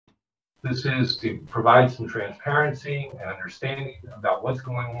This is to provide some transparency and understanding about what's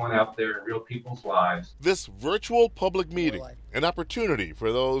going on out there in real people's lives. This virtual public meeting, an opportunity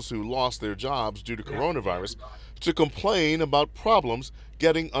for those who lost their jobs due to coronavirus to complain about problems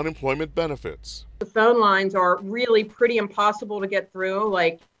getting unemployment benefits. The phone lines are really pretty impossible to get through.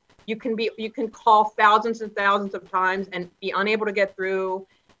 Like you can call thousands and thousands of times and be unable to get through.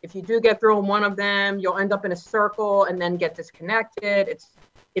 If you do get through on one of them, you'll end up in a circle and then get disconnected.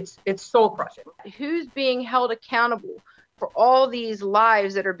 It's soul crushing. Who's being held accountable for all these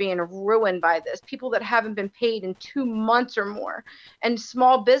lives that are being ruined by this? People that haven't been paid in 2 months or more, and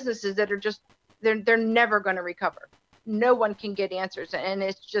small businesses that are just they're never going to recover. No one can get answers, and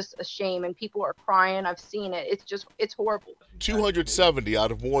it's just a shame, and people are crying. I've seen it. It's horrible. 270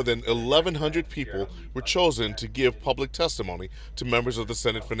 out of more than 1,100 people were chosen to give public testimony to members of the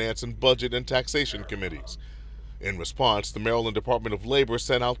Senate Finance and Budget and Taxation Committees. In response, the Maryland Department of Labor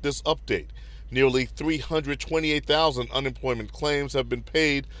sent out this update. Nearly 328,000 unemployment claims have been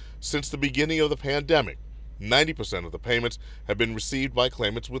paid since the beginning of the pandemic. 90% of the payments have been received by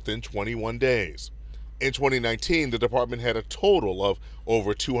claimants within 21 days. In 2019, the department had a total of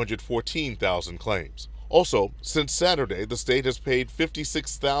over 214,000 claims. Also, since Saturday, the state has paid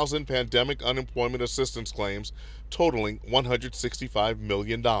 56,000 pandemic unemployment assistance claims, totaling $165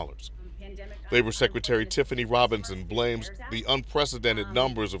 million. Labor Secretary Tiffany Robinson blames the unprecedented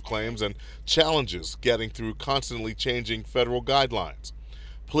numbers of claims and challenges getting through constantly changing federal guidelines.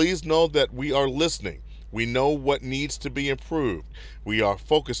 Please know that we are listening. We know what needs to be improved. We are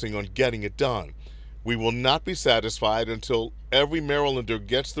focusing on getting it done. We will not be satisfied until every Marylander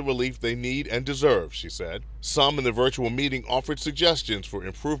gets the relief they need and deserve, she said. Some in the virtual meeting offered suggestions for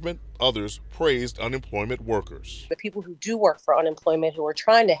improvement. Others praised unemployment workers. The people who do work for unemployment, who are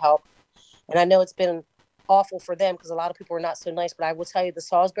trying to help, and I know it's been awful for them because a lot of people are not so nice, but I will tell you the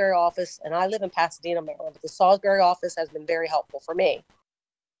Salisbury office, and I live in Pasadena, Maryland, but the Salisbury office has been very helpful for me.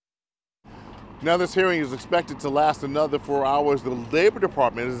 Now this hearing is expected to last another 4 hours. The Labor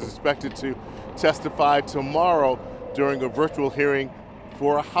Department is expected to testify tomorrow during a virtual hearing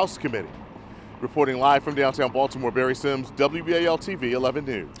for a House committee. Reporting live from downtown Baltimore, Barry Sims, WBAL-TV 11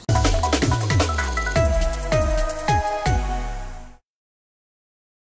 News.